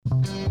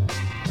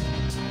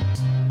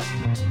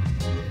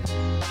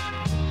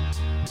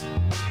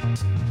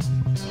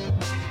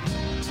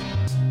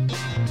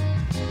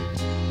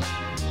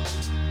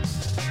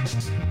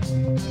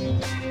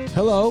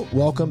Hello,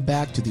 welcome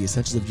back to the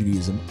Essentials of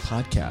Judaism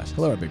podcast.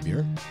 Hello, Rabbi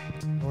Bier.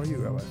 How are you,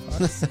 Rabbi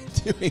Fox?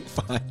 Doing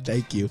fine,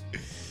 thank you.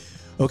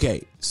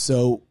 Okay,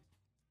 so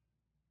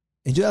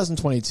in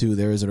 2022,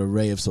 there is an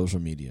array of social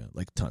media,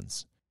 like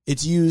tons.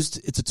 It's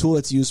a tool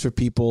that's used for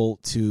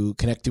people to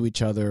connect to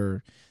each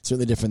other,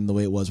 certainly different than the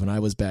way it was when I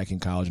was back in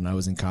college. And I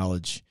was in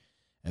college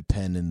at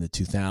Penn in the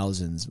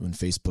 2000s when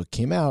Facebook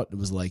came out. It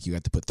was like you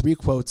had to put 3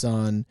 quotes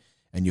on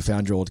and you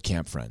found your old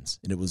camp friends.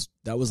 And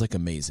that was like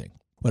amazing.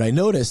 What I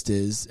noticed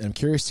is, and I'm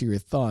curious to hear your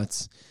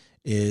thoughts,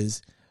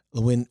 is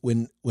when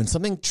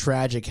something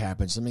tragic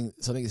happens,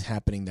 something is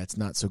happening that's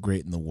not so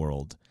great in the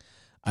world,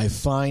 I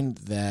find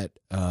that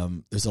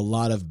there's a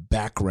lot of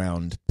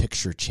background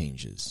picture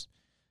changes.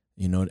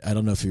 You know, I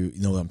don't know if you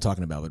know what I'm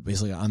talking about, but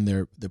basically on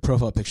their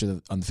profile picture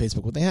on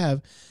Facebook, what they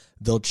have,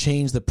 they'll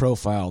change the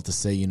profile to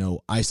say, you know,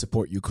 I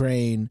support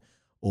Ukraine,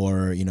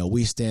 or, you know,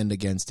 we stand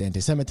against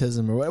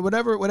anti-Semitism, or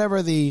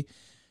whatever the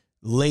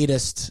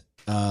latest,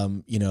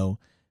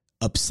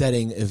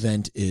 upsetting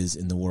event is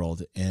in the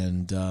world.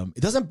 And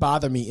it doesn't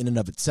bother me in and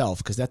of itself,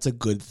 because that's a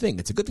good thing.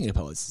 It's a good thing to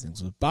publish these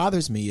things. What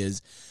bothers me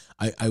is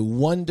I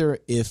wonder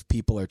if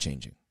people are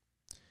changing.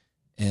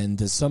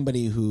 And as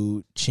somebody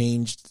who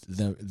changed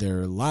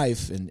their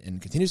life and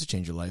continues to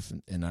change their life,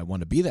 and I want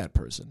to be that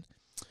person,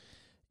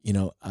 you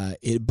know,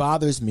 it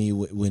bothers me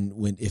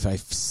when if I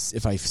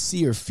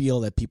see or feel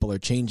that people are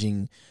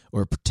changing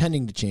or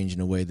pretending to change in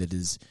a way that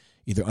is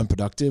either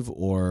unproductive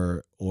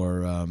or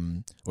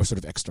sort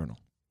of external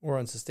Or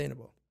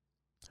unsustainable.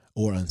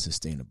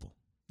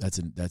 That's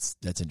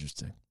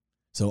interesting.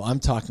 So I'm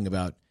talking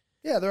about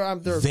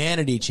they're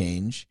vanity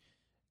change,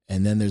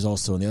 and then there's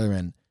also on the other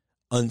end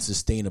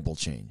unsustainable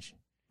change,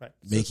 right?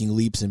 Making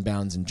leaps and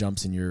bounds and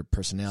jumps in your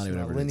personality, it's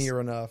whatever. Not linear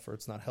enough, or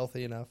it's not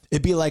healthy enough.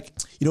 It'd be like,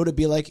 you know what it'd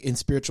be like in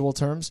spiritual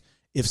terms?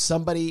 If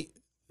somebody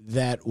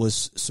that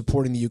was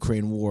supporting the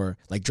Ukraine war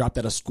like dropped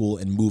out of school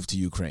and moved to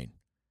Ukraine,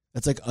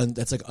 that's like an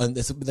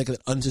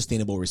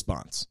unsustainable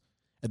response.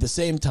 At the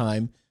same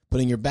time,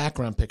 putting your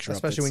background picture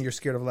especially when you're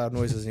scared of loud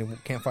noises and you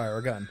can't fire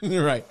a gun.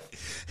 Right.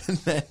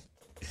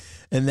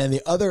 And then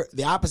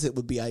the opposite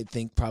would be, I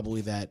think,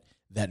 probably that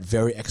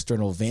very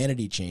external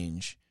vanity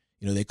change.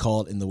 You know, they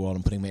call it in the world,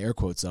 I'm putting my air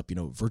quotes up, you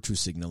know, virtue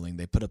signaling.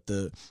 They put up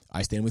the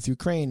I stand with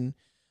Ukraine,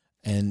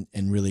 and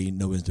really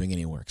no one's doing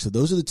any work. So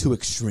those are the two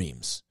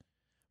extremes,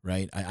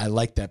 right? I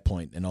like that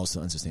point, and also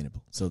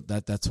unsustainable. So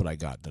that's what I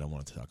got that I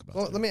wanted to talk about.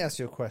 Well, let me ask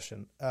you a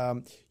question.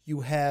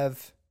 You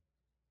have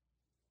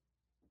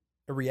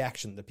a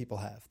reaction that people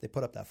have. They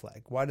put up that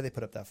flag. Why do they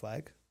put up that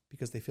flag?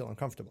 Because they feel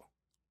uncomfortable.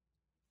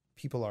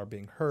 People are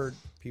being hurt.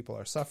 People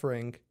are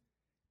suffering.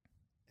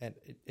 And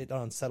it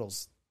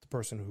unsettles the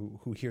person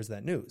who hears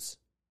that news.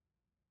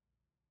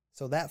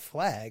 So that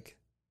flag,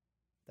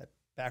 that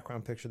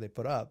background picture they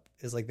put up,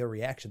 is like their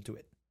reaction to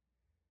it.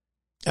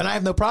 And I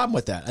have no problem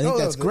with that. I think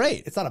that's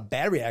great. It's not a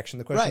bad reaction.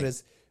 The question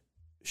is,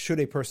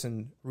 should a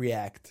person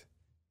react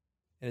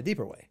in a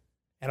deeper way?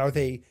 And are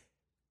they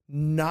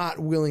not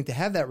willing to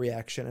have that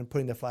reaction and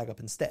putting the flag up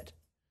instead?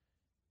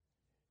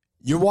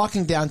 You're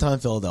walking downtown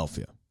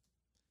Philadelphia.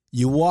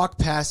 You walk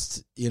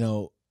past, you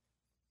know,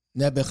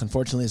 Nebuch.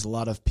 Unfortunately, there's a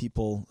lot of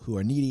people who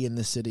are needy in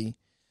this city,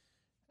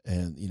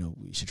 and, you know,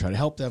 we should try to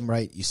help them,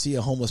 right? You see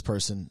a homeless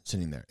person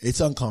sitting there.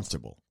 It's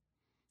uncomfortable,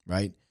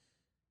 right?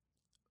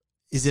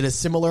 Is it a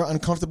similar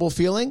uncomfortable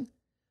feeling?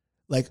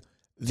 Like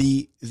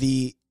the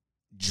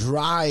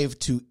drive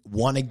to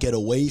want to get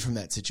away from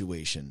that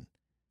situation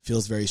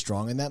feels very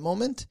strong in that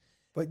moment.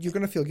 But you're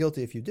going to feel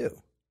guilty if you do.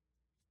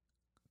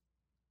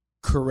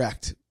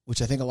 Correct.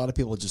 Which I think a lot of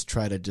people just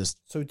try to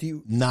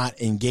not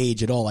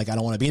engage at all. Like, I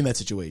don't want to be in that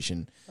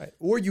situation. Right.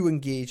 Or you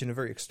engage in a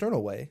very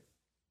external way.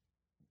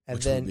 And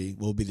which then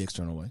will be the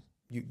external way.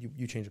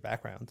 You change the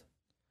background.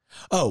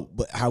 Oh,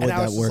 but how would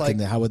that work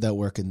how would that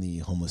work in the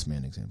homeless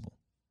man example?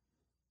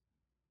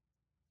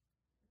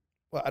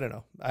 Well, I don't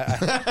know.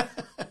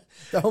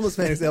 The homeless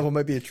man example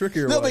might be a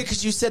trickier one. No,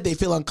 because you said they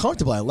feel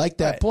uncomfortable. I like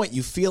that point.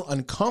 You feel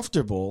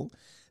uncomfortable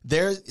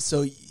there.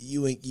 So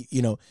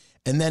you know,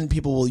 and then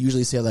people will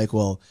usually say like,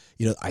 well,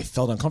 you know, I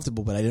felt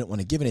uncomfortable, but I didn't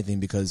want to give anything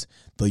because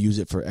they'll use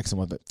it for X and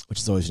Y, which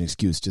is always an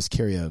excuse. Just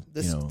carry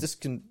this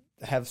can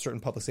have certain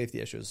public safety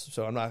issues.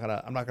 So I'm not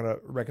gonna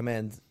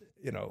recommend,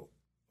 you know,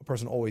 a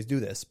person always do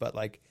this. But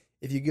like,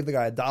 if you give the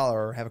guy $1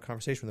 or have a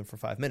conversation with him for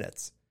 5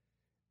 minutes,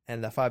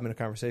 and that 5-minute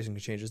conversation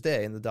can change his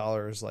day, and the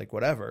 $1 is like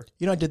whatever.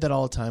 You know, I did that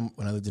all the time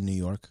when I lived in New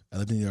York. I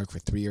lived in New York for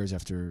 3 years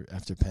after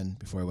Penn,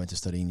 before I went to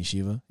study in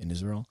yeshiva in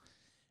Israel,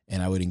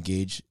 and I would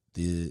engage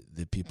the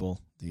people,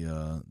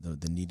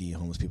 the needy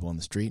homeless people on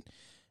the street,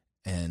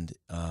 and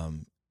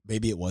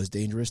maybe it was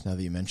dangerous now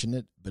that you mentioned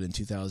it, but in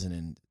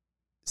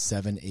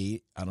 2007,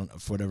 8, I don't know,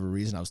 for whatever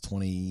reason, I was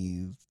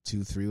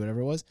 22, 3,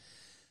 whatever it was.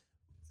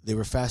 They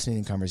were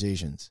fascinating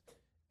conversations,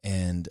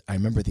 and I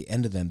remember at the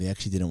end of them, they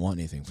actually didn't want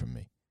anything from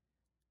me,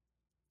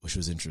 which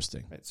was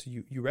interesting. Right. So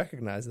you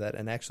recognize that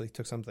and actually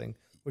took something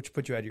which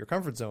put you out of your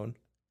comfort zone,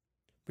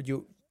 but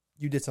you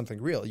you did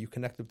something real. You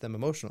connected with them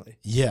emotionally.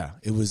 Yeah,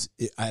 it was,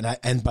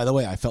 and by the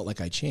way, I felt like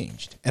I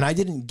changed, and I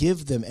didn't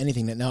give them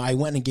anything. Now I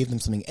went and gave them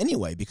something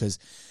anyway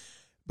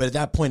but at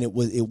that point it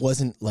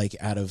wasn't like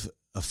out of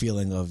a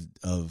feeling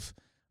of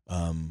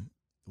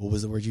what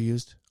was the word you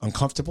used?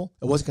 Uncomfortable.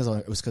 It wasn't because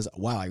it was because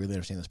wow, I really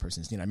understand this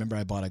person's need. I remember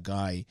I bought a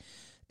guy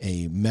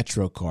a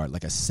Metro card,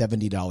 like a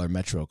 $70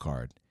 Metro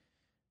card,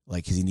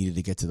 like because he needed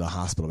to get to the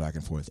hospital back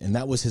and forth, and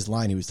that was his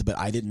line.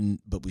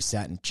 But we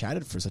sat and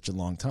chatted for such a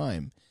long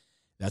time.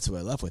 That's what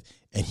I left with.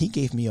 And he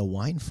gave me a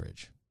wine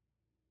fridge.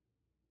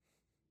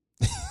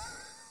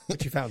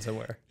 Which you found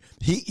somewhere.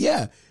 He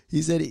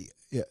said,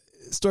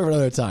 story for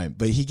another time,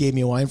 but he gave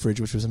me a wine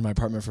fridge, which was in my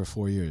apartment for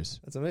 4 years.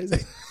 That's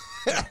amazing.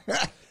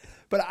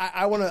 But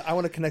I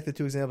want to connect the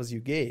two examples you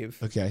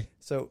gave. Okay.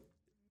 So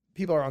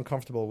people are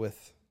uncomfortable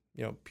with,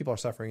 people are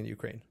suffering in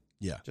Ukraine.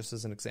 Yeah. Just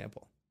as an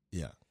example.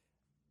 Yeah.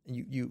 And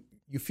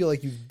you feel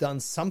like you've done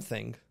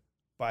something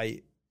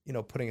by,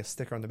 putting a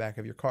sticker on the back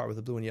of your car with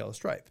a blue and yellow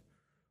stripe.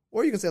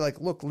 Or you can say, like,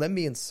 look, let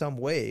me in some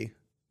way,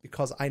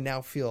 because I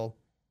now feel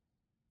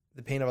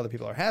the pain of other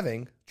people are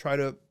having, try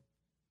to,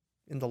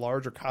 in the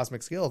larger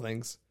cosmic scale of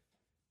things,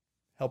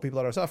 help people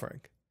that are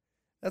suffering.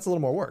 That's a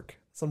little more work.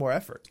 It's a little more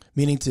effort.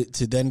 Meaning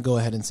to then go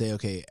ahead and say,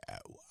 okay,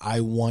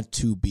 I want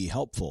to be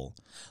helpful.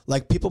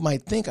 Like people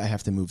might think I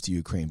have to move to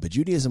Ukraine, but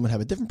Judaism would have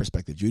a different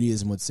perspective.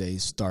 Judaism would say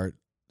start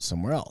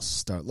somewhere else,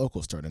 start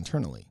local, start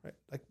internally. Right.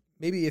 Like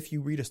maybe if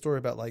you read a story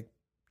about like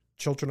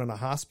children in a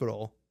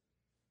hospital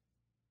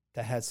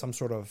that had some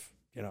sort of,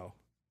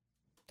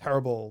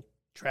 terrible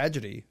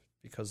tragedy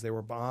because they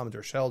were bombed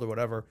or shelled or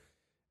whatever,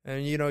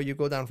 and you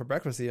go down for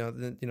breakfast,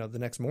 the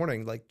next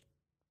morning, like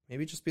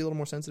maybe just be a little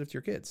more sensitive to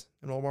your kids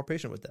and a little more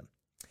patient with them.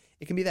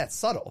 It can be that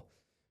subtle,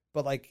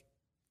 but like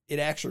it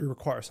actually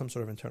requires some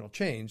sort of internal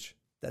change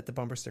that the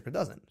bumper sticker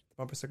doesn't. The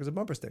bumper sticker is a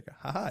bumper sticker.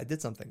 Haha, I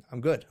did something.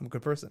 I'm good. I'm a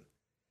good person.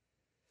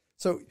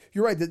 So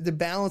you're right. The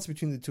balance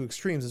between the two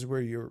extremes is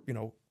where you're,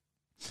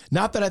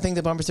 Not that I think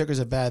the bumper sticker is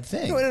a bad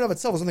thing. in and of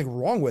itself, there's nothing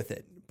wrong with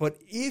it. But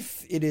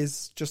if it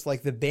is just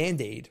like the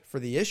Band-Aid for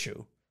the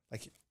issue,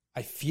 like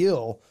I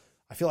feel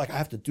like I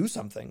have to do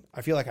something.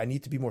 I feel like I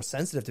need to be more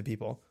sensitive to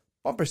people.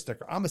 Bumper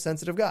sticker. I'm a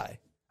sensitive guy.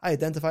 I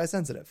identify as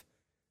sensitive.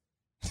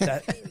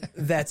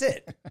 That's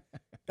it.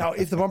 Now,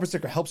 if the bumper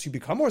sticker helps you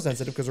become more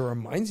sensitive because it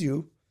reminds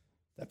you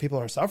that people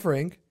are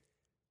suffering,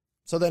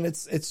 so then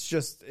it's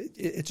just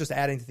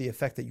adding to the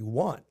effect that you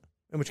want,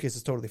 in which case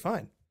it's totally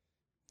fine.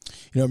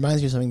 It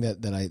reminds me of something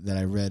that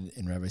I read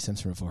in Rabbi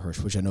Simson Raphael Hirsch,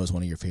 which I know is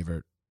one of your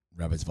favorite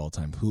rabbis of all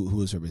time.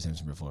 Who is Rabbi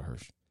Simson Raphael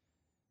Hirsch?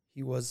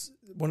 He was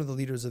one of the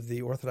leaders of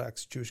the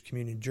Orthodox Jewish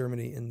community in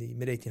Germany in the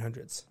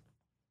mid-1800s.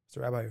 He's a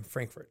rabbi in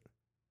Frankfurt.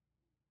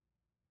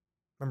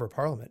 Member of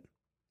Parliament.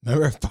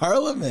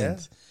 Yeah.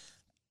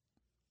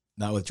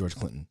 Not with George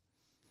Clinton.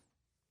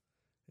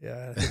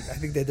 Yeah, I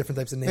think they had different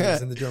types of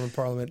names in the German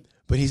Parliament.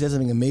 But he said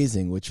something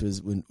amazing, which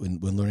was when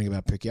learning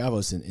about Pirkei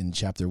Avos in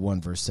chapter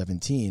 1, verse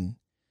 17,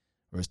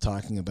 where it's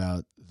talking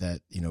about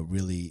that,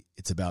 really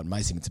it's about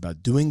maisim, it's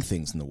about doing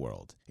things in the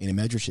world. In a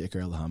medrash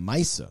ikar el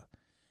ha'maisa.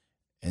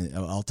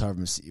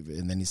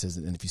 And then he says,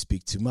 and if you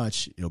speak too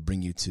much, it'll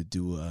bring you to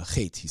do a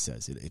chet, he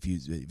says.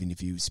 Even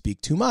if you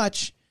speak too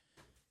much,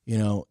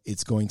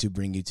 it's going to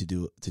bring you to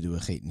do a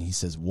chet. And he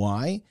says,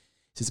 why?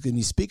 He says, when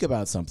you speak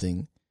about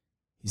something,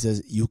 he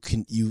says, you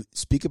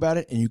speak about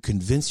it and you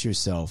convince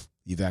yourself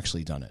you've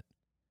actually done it.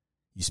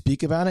 You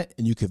speak about it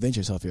and you convince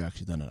yourself you've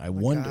actually done it. I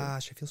wonder.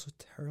 Gosh, I feel so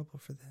terrible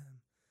for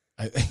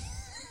them.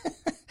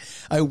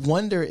 I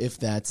wonder if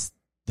that's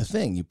the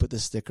thing. You put the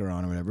sticker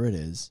on or whatever it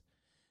is.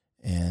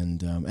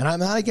 And I'm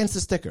not against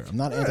the sticker. I'm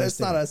not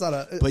anti-sticker. It's not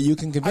a. But you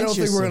can convince yourself.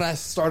 I don't think we're going to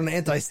start an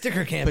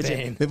anti-sticker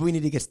campaign. Maybe we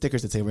need to get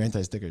stickers that say we're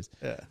anti-stickers.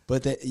 Yeah.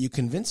 But that you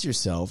convince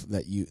yourself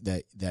that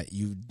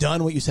you've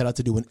done what you set out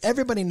to do when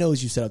everybody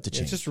knows you set out to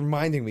change. It's just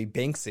reminding me,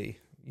 Banksy.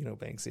 You know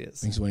who Banksy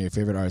is. Banksy's one of your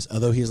favorite artists,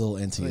 although he's a little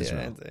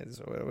anti-Israel.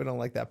 Yeah, we don't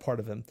like that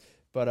part of him.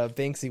 But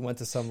Banksy went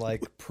to some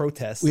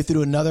protest. We have to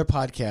do another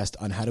podcast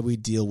on how do we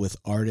deal with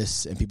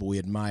artists and people we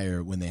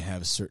admire when they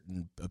have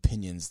certain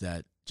opinions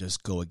that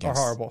just go against.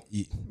 Are horrible.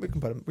 We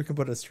can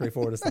put it as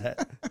straightforward as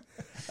that.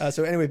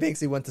 So anyway,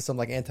 Banksy went to some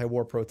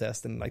anti-war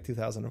protest in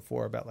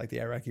 2004 about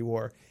the Iraqi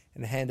war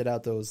and handed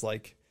out those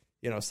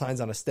signs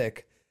on a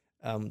stick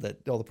that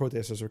all the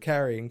protesters were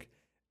carrying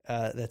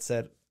that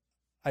said,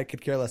 "I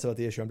could care less about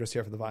the issue. I'm just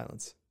here for the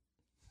violence,"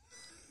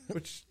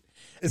 which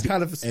is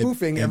kind of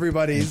spoofing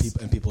everybody's.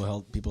 And people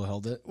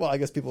held it. Well, I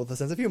guess people with a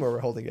sense of humor were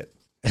holding it.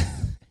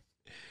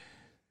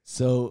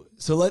 So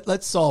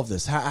let's solve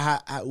this.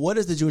 What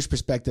is the Jewish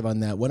perspective on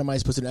that? What am I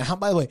supposed to do?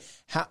 By the way,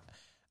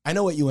 I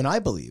know what you and I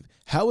believe.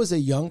 How is a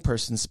young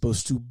person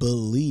supposed to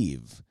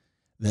believe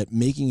that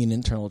making an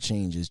internal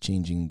change is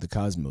changing the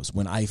cosmos?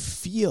 When I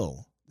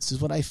feel, this is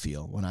what I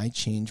feel, when I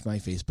change my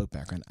Facebook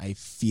background, I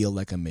feel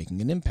like I'm making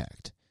an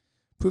impact.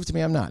 Prove to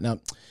me I'm not. Now,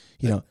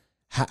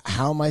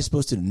 how am I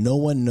supposed to? No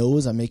one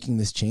knows I'm making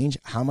this change.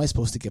 How am I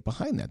supposed to get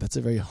behind that? That's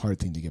a very hard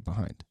thing to get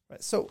behind.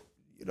 Right. So,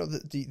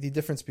 the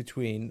difference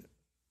between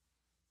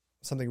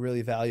something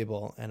really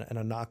valuable and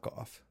a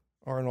knockoff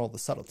are in all the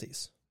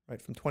subtleties.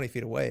 right? From 20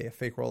 feet away, a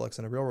fake Rolex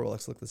and a real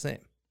Rolex look the same.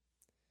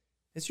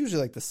 It's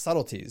usually like the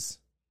subtleties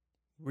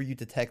where you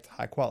detect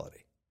high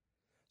quality.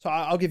 So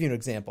I'll give you an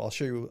example.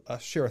 I'll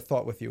share a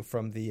thought with you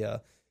from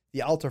the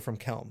Alter from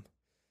Kelm.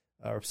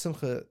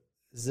 Simcha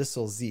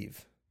Zissel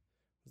Ziv,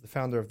 the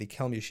founder of the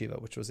Kelm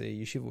Yeshiva, which was a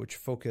yeshiva which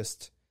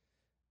focused,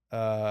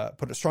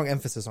 put a strong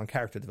emphasis on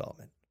character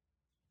development.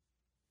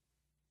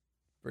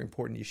 Very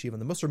important yeshiva in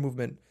the Musar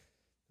movement,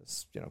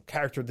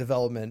 character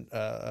development,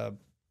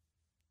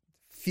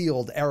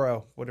 field,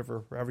 era,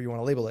 however you want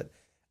to label it.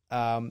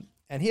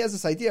 And he has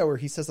this idea where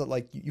he says that,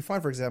 like, you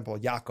find, for example,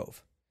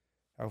 Yaakov.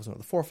 That was one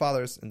of the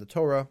forefathers in the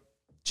Torah.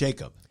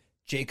 Jacob.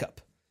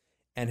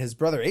 And his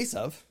brother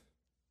Esau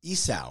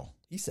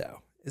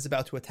is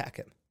about to attack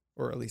him,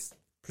 or at least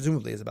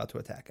presumably is about to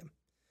attack him.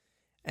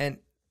 And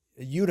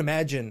you'd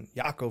imagine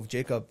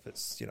Jacob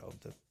is,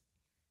 the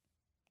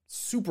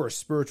super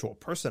spiritual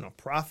person, a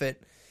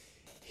prophet.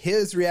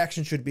 His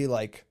reaction should be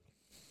like,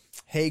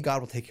 hey, God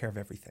will take care of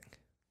everything.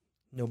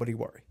 Nobody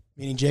worry.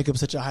 Meaning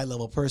Jacob's such a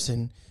high-level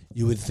person,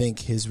 you would think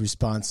his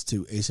response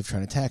to Esau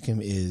trying to attack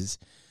him is,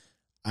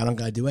 I don't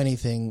got to do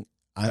anything.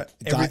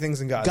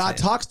 Everything's in God's hand. God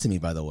talks to me,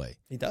 by the way.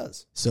 He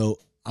does. So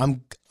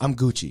I'm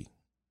Gucci.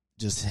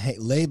 Just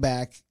lay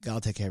back. God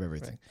will take care of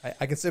everything. Right.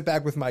 I can sit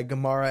back with my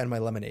Gemara and my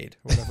lemonade,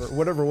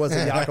 whatever it was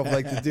that Yaakov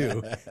liked to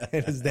do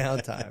in his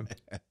downtime.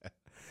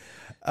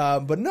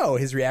 But no,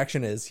 his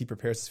reaction is he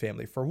prepares his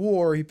family for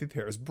war. He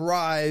prepares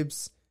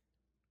bribes,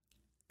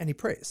 and he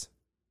prays.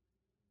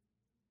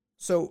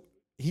 So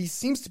he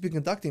seems to be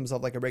conducting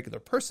himself like a regular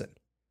person.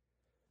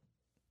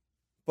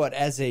 But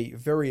as a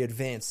very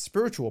advanced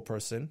spiritual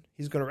person,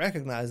 he's going to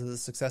recognize that the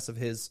success of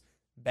his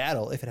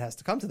battle, if it has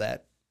to come to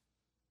that,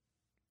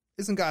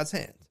 is in God's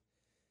hand.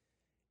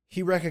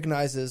 He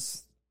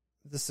recognizes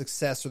the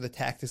success or the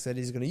tactics that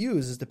he's going to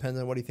use is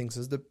dependent on what he thinks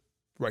is the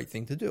right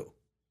thing to do,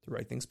 the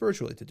right thing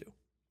spiritually to do.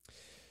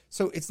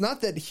 So it's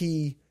not that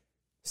he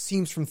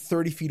seems from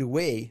 30 feet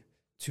away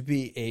to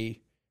be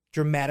a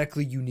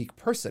dramatically unique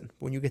person.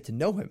 When you get to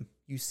know him,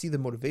 you see the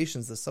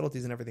motivations, the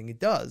subtleties, and everything he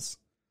does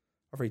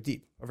are very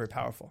deep, are very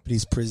powerful. But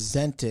he's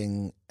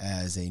presenting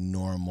as a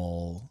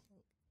normal,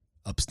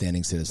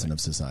 upstanding citizen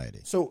of society.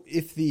 So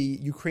if the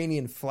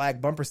Ukrainian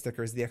flag bumper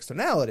sticker is the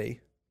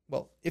externality,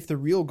 well, if the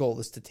real goal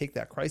is to take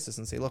that crisis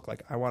and say, look,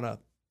 like, I want to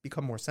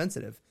become more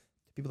sensitive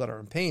to people that are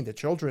in pain, to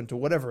children, to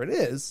whatever it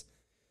is.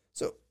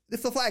 So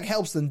if the flag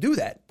helps, then do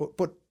that.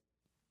 But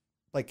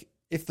like,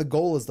 if the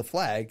goal is the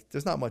flag,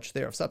 there's not much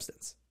there of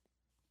substance.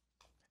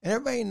 And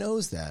everybody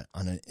knows that.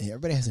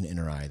 Everybody has an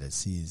inner eye that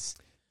sees.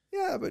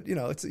 Yeah, but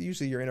it's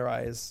usually your inner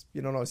eye is,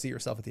 you don't always see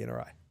yourself at the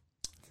inner eye.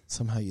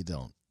 Somehow you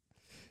don't.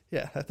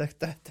 Yeah,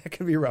 that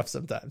can be rough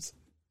sometimes.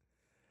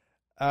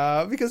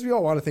 Because we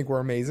all want to think we're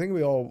amazing.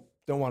 We all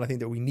don't want to think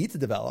that we need to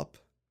develop.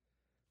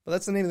 But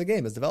that's the name of the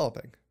game, is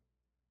developing.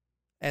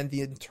 And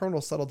the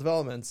internal subtle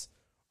developments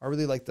are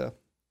really like the,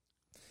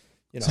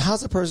 So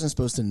how's a person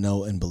supposed to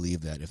know and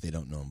believe that if they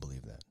don't know and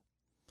believe that?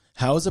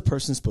 How is a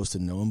person supposed to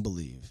know and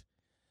believe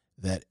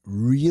that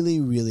really,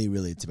 really,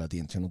 really it's about the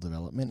internal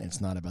development and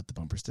it's not about the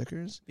bumper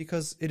stickers?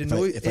 Because it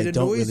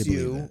annoys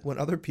you when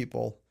other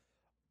people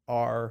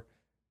are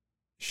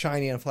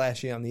shiny and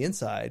flashy on the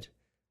inside,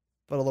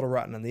 but a little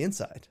rotten on the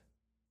inside.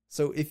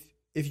 So if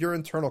your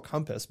internal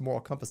compass,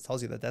 moral compass,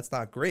 tells you that that's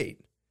not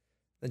great,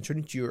 then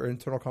shouldn't your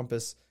internal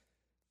compass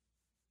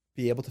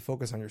be able to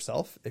focus on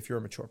yourself if you're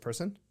a mature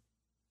person?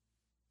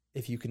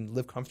 If you can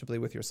live comfortably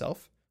with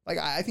yourself? Like,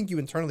 I think you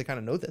internally kind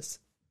of know this.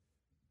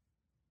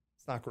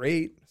 It's not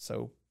great,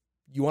 so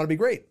you want to be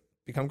great.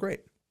 Become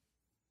great.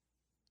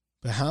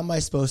 But how am I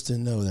supposed to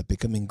know that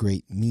becoming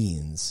great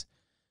means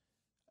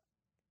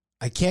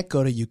I can't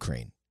go to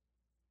Ukraine?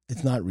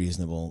 It's not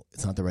reasonable.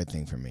 It's not the right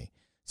thing for me.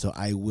 So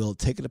I will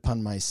take it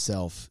upon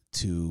myself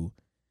to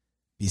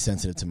be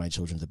sensitive to my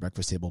children at the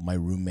breakfast table, my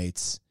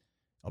roommates.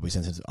 I'll be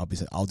sensitive.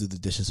 I'll do the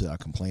dishes without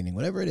complaining.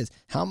 Whatever it is,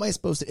 how am I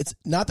supposed to? It's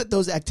not that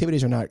those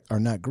activities are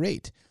not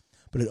great,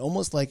 but it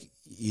almost like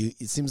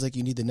it seems like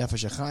you need the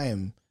nefesh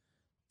HaChaim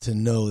to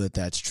know that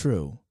that's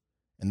true,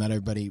 and not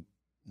everybody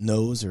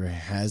knows or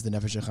has the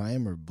nefesh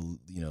HaChaim or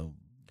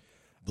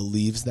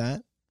believes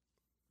that.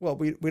 Well,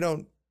 we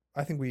don't.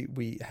 I think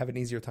we have an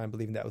easier time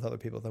believing that with other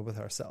people than with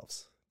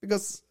ourselves,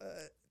 because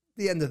at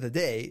the end of the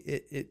day,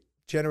 it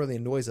generally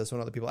annoys us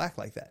when other people act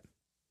like that.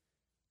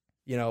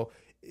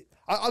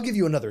 I'll give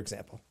you another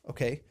example.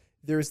 Okay,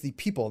 there's the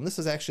people, and this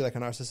is actually like a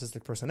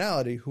narcissistic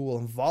personality, who will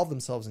involve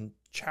themselves in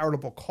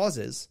charitable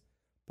causes,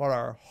 but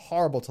are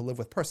horrible to live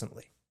with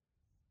personally.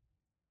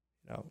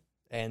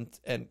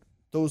 And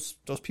those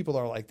people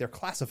are like, they're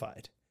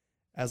classified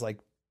as like,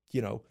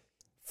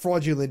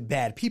 fraudulent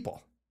bad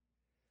people.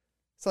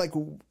 So like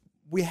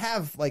we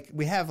have like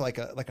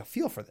a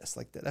feel for this.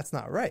 Like, that's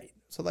not right.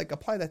 So like,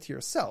 apply that to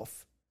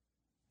yourself.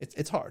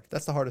 It's hard.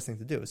 That's the hardest thing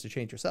to do, is to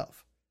change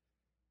yourself.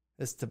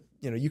 Is to,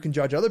 you can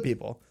judge other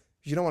people,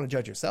 but you don't want to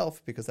judge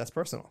yourself because that's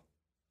personal.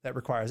 That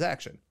requires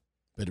action.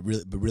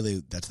 But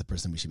really, that's the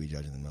person we should be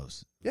judging the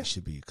most. Yeah. We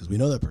should be, because we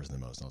know that person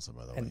the most also,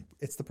 by the way. And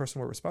it's the person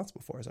we're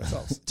responsible for is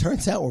ourselves.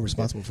 Turns out we're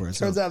responsible for ourselves.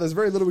 Turns out there's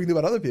very little we can do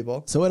about other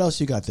people. So what else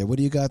you got there? What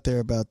do you got there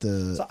about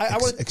the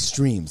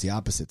extremes, the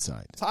opposite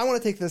side? So I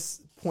want to take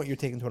this point you're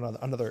taking to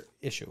another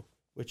issue,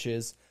 which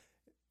is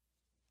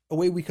a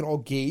way we can all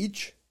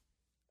gauge.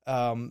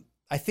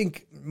 I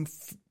think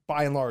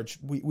by and large,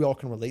 we all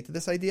can relate to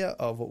this idea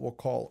of what we'll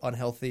call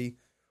unhealthy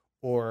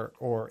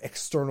or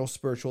external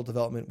spiritual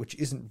development, which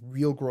isn't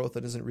real growth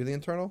and isn't really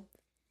internal.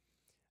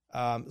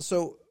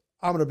 So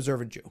I'm an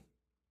observant Jew.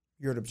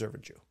 You're an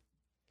observant Jew.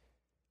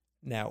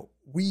 Now,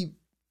 we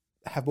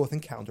have both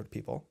encountered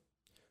people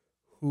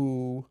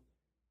who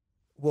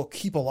will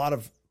keep a lot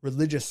of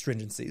religious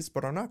stringencies,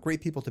 but are not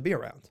great people to be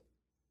around.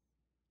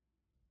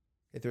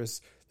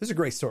 There's a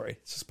great story.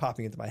 It's just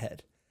popping into my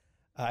head.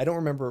 I don't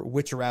remember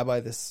which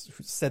rabbi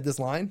said this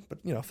line, but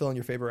fill in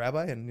your favorite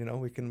rabbi,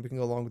 and we can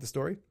go along with the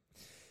story.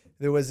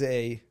 There was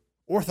a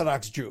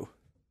Orthodox Jew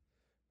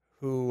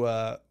who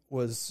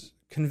was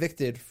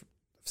convicted of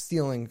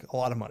stealing a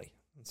lot of money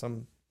in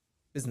some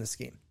business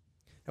scheme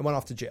and went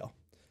off to jail.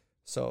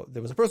 So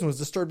there was a person who was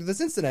disturbed with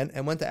this incident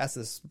and went to ask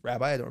this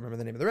rabbi, I don't remember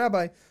the name of the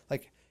rabbi,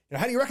 like,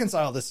 how do you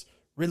reconcile this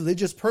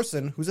religious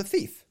person who's a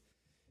thief?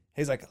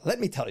 He's like, let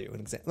me tell you an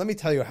example. Let me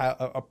tell you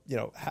how,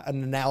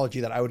 an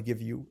analogy that I would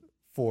give you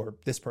for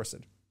this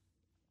person.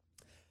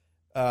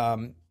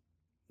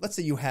 Let's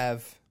say you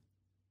have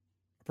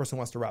a person who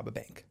wants to rob a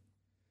bank.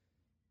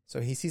 So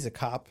he sees a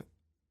cop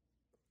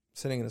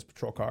sitting in his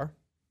patrol car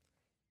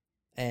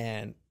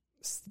and,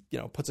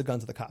 puts a gun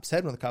to the cop's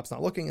head when the cop's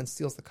not looking and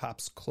steals the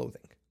cop's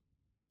clothing.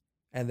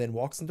 And then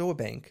walks into a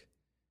bank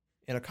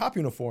in a cop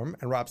uniform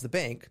and robs the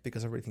bank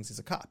because everybody thinks he's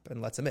a cop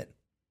and lets him in.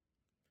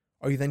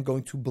 Are you then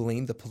going to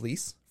blame the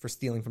police for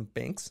stealing from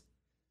banks?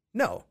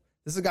 No.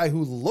 This is a guy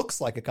who looks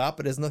like a cop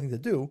but has nothing to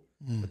do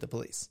with the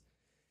police.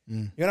 You're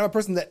going to have a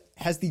person that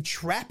has the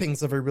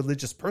trappings of a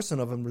religious person,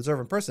 of a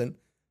observant person,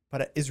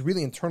 but is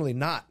really internally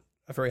not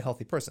a very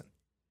healthy person.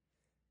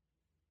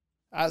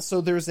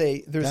 So there's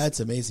That's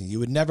amazing. You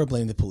would never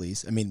blame the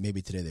police. I mean,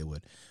 maybe today they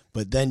would,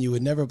 but then you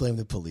would never blame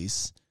the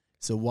police.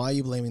 So why are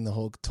you blaming the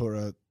whole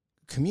Torah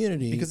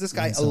community? Because this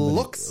guy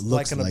looks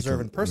like an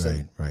observant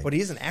person, right. but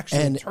he isn't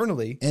actually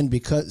internally. And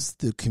because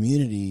the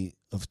community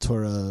of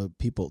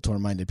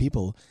Torah-minded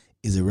people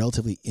is a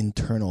relatively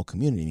internal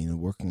community,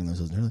 working on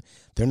themselves internally,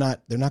 they're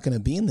not going to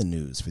be in the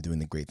news for doing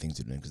the great things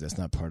they're doing, because that's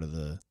not part of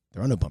there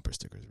are no bumper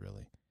stickers,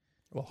 really.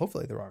 Well,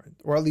 hopefully there aren't.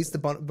 Or at least the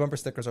bumper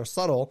stickers are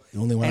subtle. The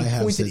only one I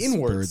have says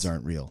inwards. Birds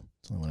aren't real.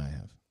 It's the only one I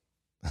have.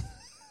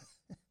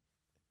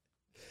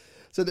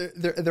 So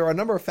there are a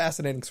number of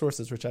fascinating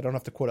sources, which I don't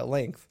have to quote at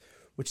length,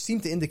 which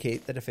seem to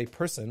indicate that if a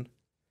person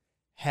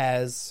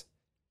has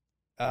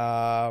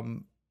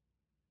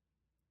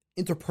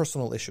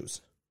interpersonal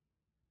issues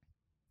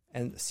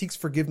and seeks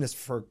forgiveness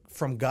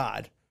from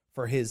God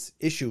for his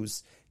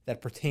issues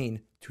that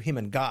pertain to him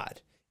and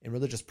God in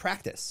religious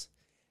practice,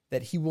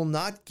 that he will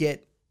not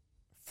get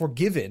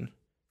forgiven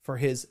for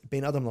his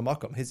bein adam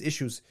lamakom, his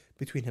issues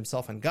between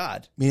himself and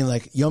God. Meaning,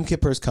 like, Yom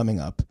Kippur is coming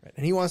up, right.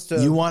 And he wants to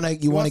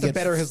get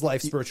better his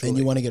life spiritually, and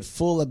you want to get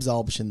full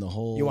absolution.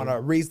 You want to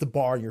raise the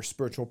bar in your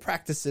spiritual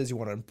practices. You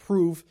want to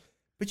improve,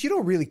 but you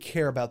don't really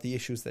care about the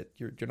issues that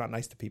you're not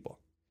nice to people.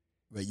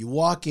 Right. You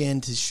walk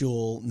into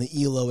shul,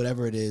 ne'ilah,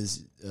 whatever it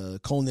is,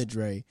 kol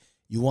nidre.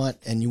 You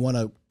want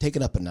to take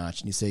it up a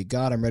notch, and you say,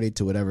 God, I'm ready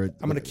to whatever.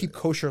 I'm going to keep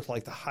kosher to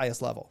like the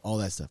highest level. All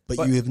that stuff,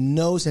 but you have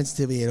no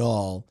sensitivity at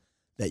all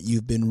that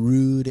you've been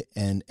rude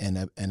and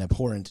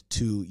abhorrent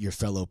to your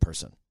fellow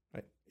person.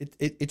 Right.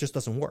 It just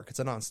doesn't work. It's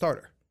a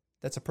non-starter.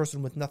 That's a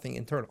person with nothing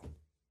internal.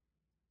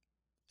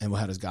 And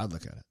how does God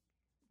look at it?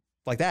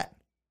 Like that.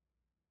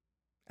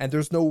 And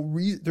there's no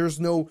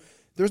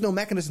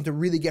mechanism to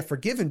really get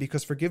forgiven,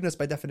 because forgiveness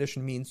by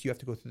definition means you have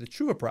to go through the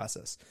tshuva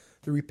process.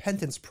 The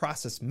repentance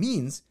process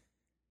means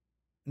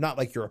not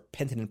like you're a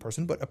penitent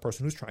person, but a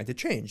person who's trying to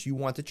change. You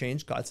want to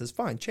change. God says,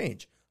 fine,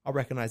 change. I'll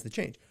recognize the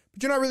change.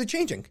 But you're not really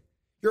changing.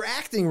 You're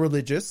acting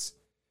religious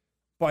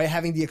by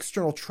having the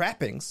external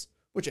trappings,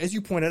 which, as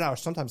you pointed out, are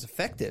sometimes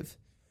effective.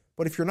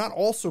 But if you're not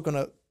also going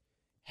to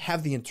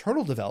have the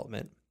internal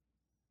development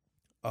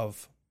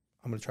of,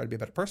 I'm going to try to be a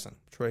better person,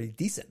 try to be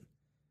decent.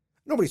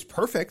 Nobody's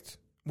perfect.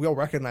 We all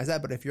recognize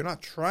that. But if you're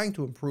not trying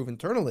to improve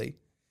internally,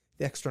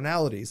 the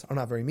externalities are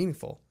not very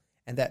meaningful.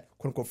 And that,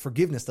 quote unquote,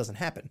 forgiveness doesn't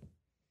happen.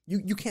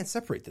 You can't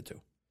separate the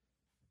two.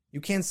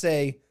 You can't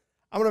say,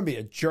 I'm going to be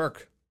a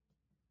jerk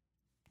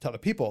to other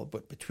people,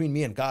 but between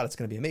me and God, it's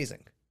going to be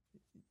amazing.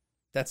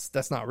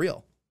 That's not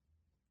real.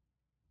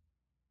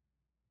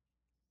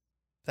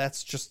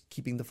 That's just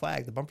keeping the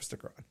flag, the bumper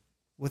sticker on.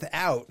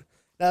 Now,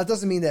 that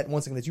doesn't mean that,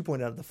 once again, as you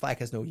pointed out, the flag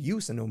has no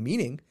use and no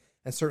meaning,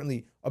 and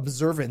certainly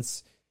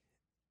observance,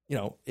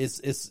 is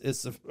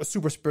a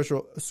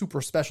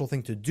super special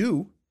thing to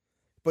do.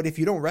 But if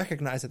you don't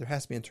recognize that there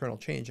has to be internal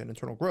change and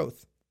internal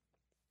growth,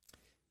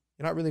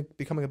 you're not really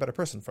becoming a better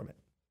person from it.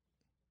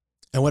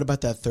 And what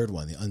about that third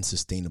one, the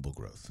unsustainable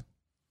growth?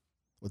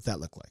 What's that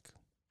look like?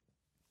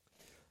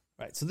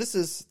 Right. So this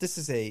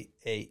is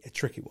a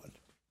tricky one.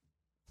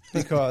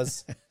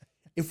 because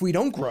if we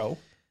don't grow,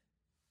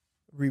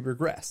 we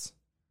regress.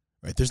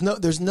 Right. There's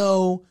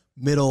no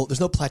middle. There's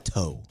no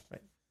plateau.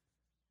 Right.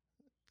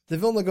 The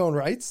Vilna Gaon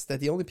writes that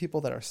the only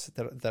people that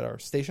are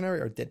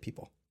stationary are dead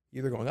people.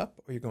 You're either going up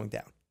or you're going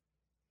down.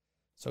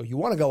 So you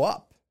want to go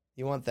up.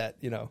 You want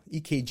that,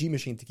 EKG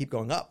machine to keep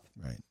going up,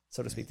 right?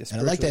 So to speak.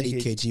 And I like that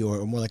EKG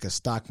or more like a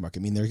stock market.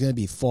 I mean, there are going to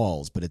be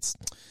falls, but it's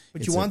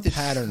you want the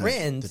pattern,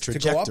 trend the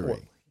trajectory, to go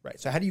upward, right?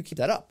 So how do you keep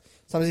that up?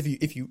 Sometimes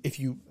if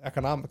you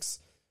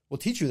economics will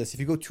teach you this. If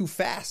you go too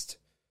fast,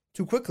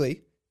 too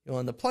quickly, you'll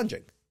end up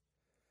plunging.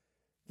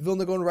 The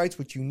Vilna Gaon writes,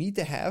 what you need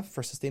to have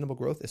for sustainable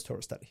growth is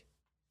Torah study.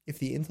 If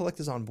the intellect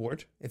is on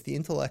board, if the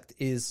intellect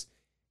is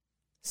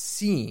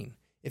seen,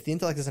 if the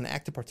intellect is an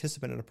active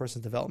participant in a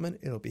person's development,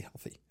 it'll be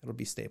healthy. It'll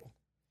be stable.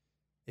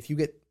 If you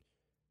get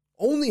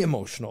only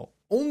emotional,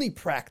 only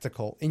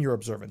practical in your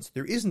observance,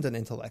 there isn't an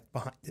intellect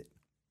behind it,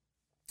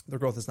 the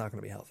growth is not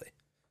going to be healthy.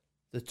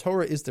 The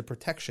Torah is the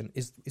protection,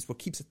 is what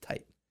keeps it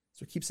tight.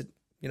 It's what keeps it,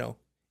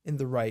 in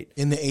the right.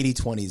 In the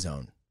 80-20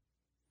 zone.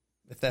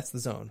 If that's the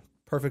zone.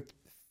 Perfect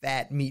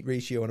fat meat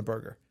ratio in a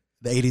burger.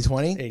 The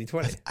 80-20?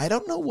 80-20. I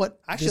don't know what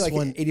actually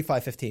like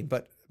 85-15,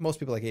 but most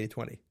people like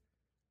 80-20.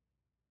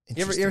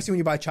 You ever see when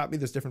you buy chopped meat,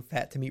 there's different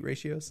fat to meat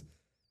ratios?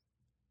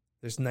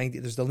 There's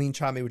the lean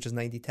chopped meat, which is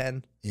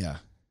 90-10. Yeah.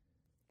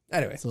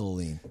 Anyway, it's a little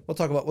lean. We'll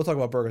talk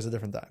about burgers a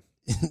different time.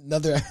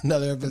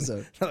 another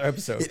episode. Another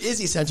episode. It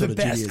is essential to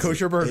Judaism. The best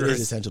kosher burgers. It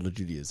is essential to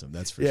Judaism.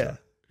 That's for sure.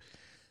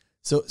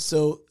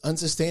 So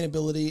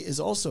unsustainability is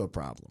also a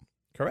problem.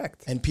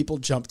 Correct. And people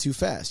jump too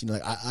fast.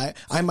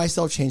 I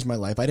myself changed my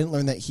life. I didn't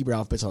learn that Hebrew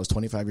alphabet until I was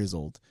 25 years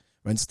old.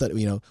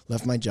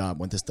 Left my job,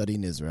 went to study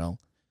in Israel.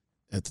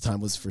 At the time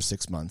it was for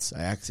 6 months.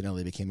 I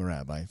accidentally became a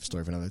rabbi.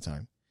 Story for another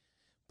time.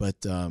 But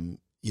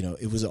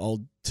it was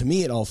all, to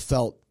me, it all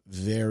felt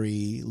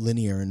very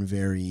linear and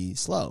very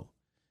slow.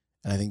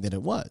 And I think that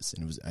it was.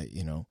 And it was,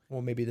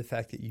 Well, maybe the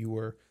fact that you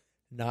were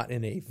not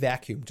in a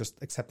vacuum, just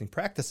accepting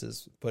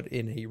practices, but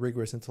in a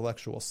rigorous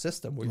intellectual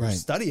system where you're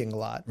studying a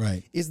lot,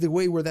 is the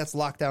way where that's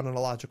locked down in a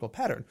logical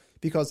pattern.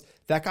 Because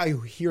that guy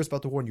who hears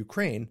about the war in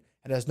Ukraine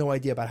and has no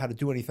idea about how to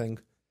do anything.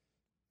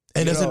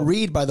 And doesn't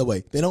read, by the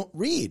way. They don't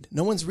read.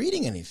 No one's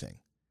reading anything.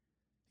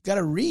 You got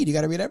to read. You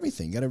got to read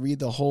everything. You got to read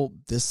the whole,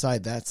 this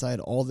side, that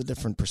side, all the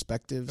different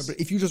perspectives. But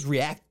if you just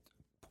react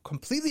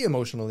completely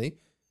emotionally,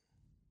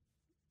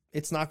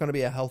 it's not going to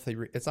be a healthy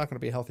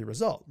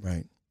result.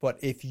 Right. But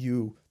if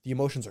the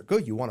emotions are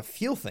good, you want to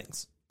feel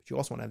things, but you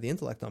also want to have the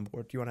intellect on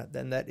board.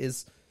 Then that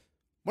is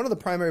one of the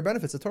primary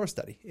benefits of Torah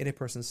study in a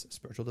person's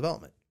spiritual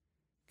development.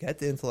 Get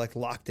the intellect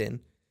locked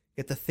in,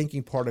 get the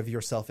thinking part of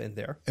yourself in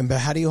there. But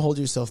how do you hold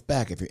yourself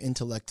back if your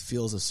intellect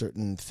feels a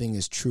certain thing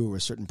is true or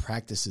a certain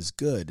practice is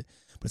good,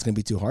 but it's going to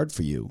be too hard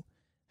for you?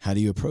 How do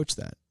you approach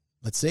that?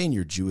 Let's say in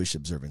your Jewish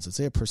observance, let's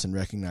say a person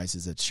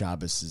recognizes that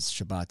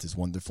Shabbat is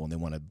wonderful and they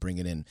want to bring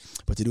it in,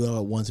 but to do it all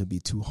at once would be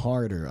too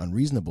hard or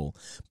unreasonable.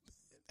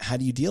 How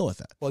do you deal with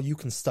that? Well, you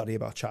can study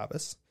about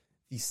Shabbos.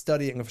 The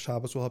studying of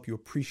Shabbos will help you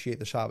appreciate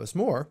the Shabbos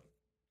more.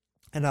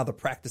 And now the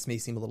practice may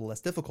seem a little less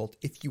difficult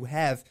if you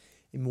have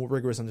a more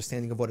rigorous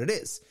understanding of what it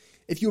is.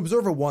 If you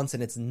observe it once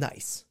and it's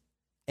nice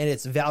and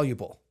it's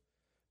valuable,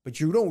 but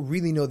you don't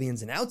really know the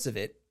ins and outs of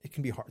it, it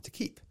can be hard to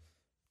keep.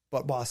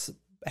 But while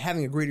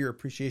having a greater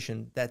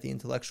appreciation that the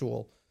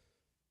intellectual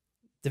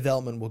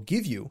development will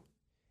give you,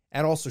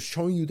 and also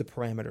showing you the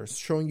parameters,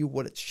 showing you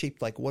what it's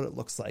shaped like, what it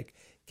looks like,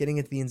 getting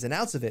into the ins and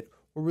outs of it,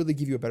 will really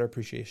give you a better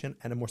appreciation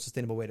and a more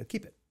sustainable way to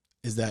keep it.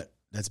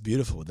 That's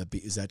beautiful.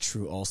 Is that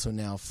true also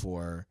now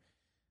for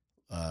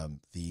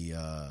the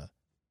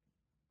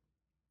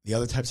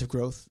other types of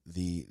growth,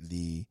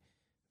 the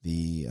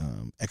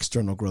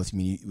external growth? I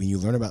mean, when you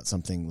learn about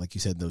something, like you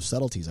said, those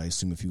subtleties, I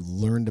assume if you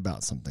learned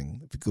about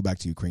something, if you go back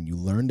to Ukraine, you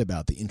learned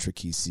about the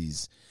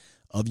intricacies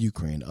of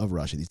Ukraine, of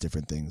Russia, these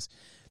different things,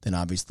 then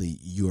obviously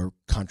your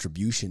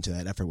contribution to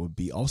that effort would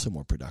be also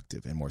more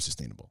productive and more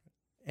sustainable.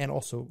 And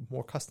also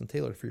more custom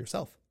tailored for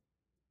yourself.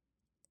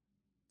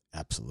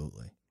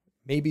 Absolutely.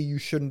 Maybe you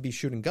shouldn't be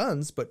shooting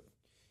guns, but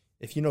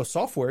if you know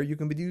software, you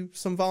can do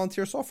some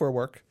volunteer software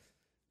work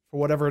for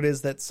whatever it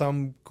is that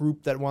some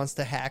group that wants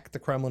to hack the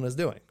Kremlin is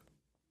doing.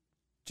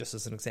 Just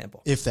as an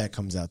example. If that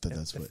comes out,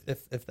 that's what.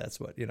 If that's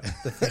what,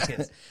 the thing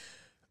is.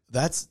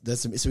 That's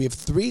so we have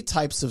three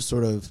types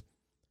of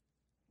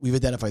we've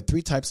identified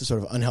three types of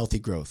sort of unhealthy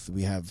growth.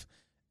 We have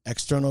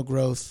external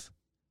growth,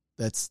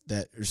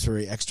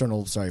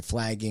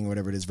 flagging or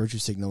whatever it is, virtue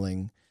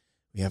signaling.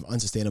 We have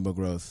unsustainable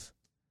growth.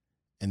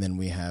 And then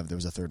there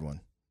was a third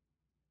one.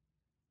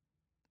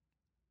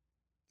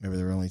 Maybe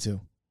there were only two.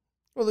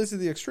 Well, these are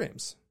the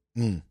extremes.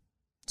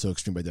 So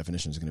extreme by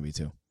definition is going to be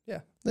two.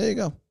 Yeah. There you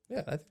go.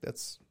 Yeah, I think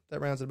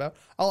that rounds it about.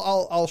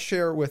 I'll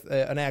share with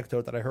an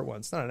anecdote that I heard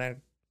once. Not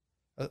an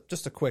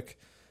just a quick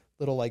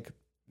little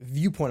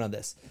viewpoint on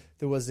this.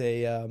 There was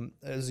a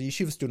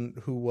yeshiva student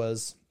who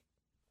was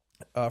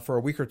for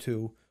a week or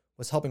two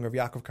was helping Rav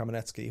Yaakov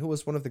Kamenetsky, who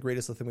was one of the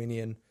greatest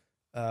Lithuanian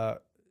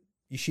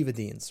yeshiva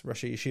deans,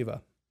 Rosh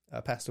Yeshiva,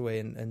 passed away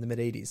in the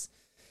mid-'80s.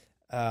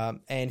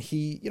 And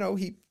he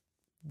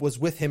was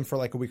with him for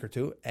like a week or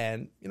two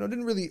and,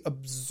 didn't really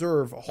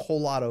observe a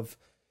whole lot of,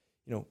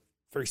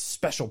 very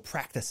special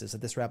practices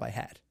that this rabbi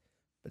had.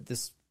 But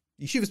this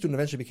yeshiva student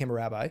eventually became a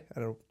rabbi,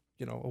 a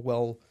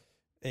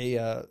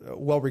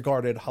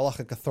well-regarded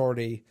halachic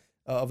authority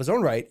of his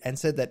own right, and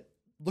said that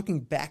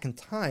looking back in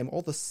time,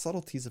 all the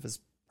subtleties of his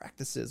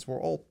practices were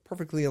all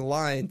perfectly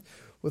aligned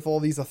with all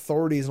these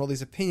authorities and all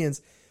these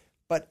opinions,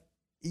 but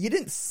you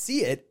didn't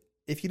see it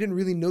if you didn't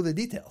really know the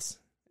details.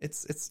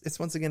 It's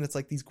once again, it's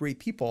like these great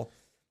people.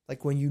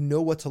 Like when you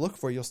know what to look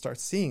for, you'll start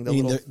seeing the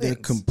little things. The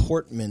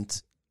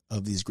comportment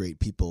of these great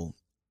people,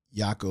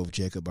 Yaakov,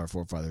 Jacob, our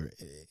forefather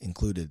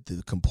included,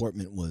 the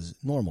comportment was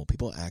normal.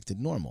 People acted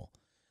normal.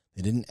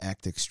 They didn't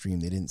act extreme.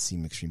 They didn't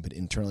seem extreme, but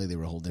internally they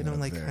were holding. They don't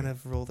kind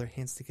of roll their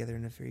hands together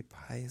in a very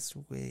pious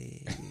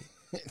way.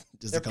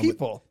 They're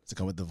people. Does it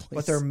come with the voice?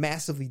 But they're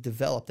massively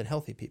developed and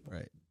healthy people.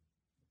 Right.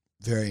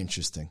 Very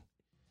interesting.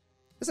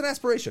 It's an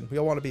aspiration. We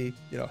all want to be,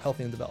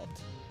 healthy and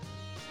developed.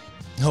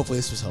 Hopefully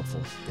this was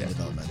helpful in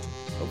development.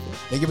 Hopefully.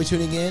 Thank you for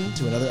tuning in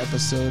to another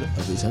episode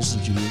of the Essentials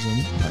of Judaism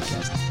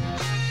podcast.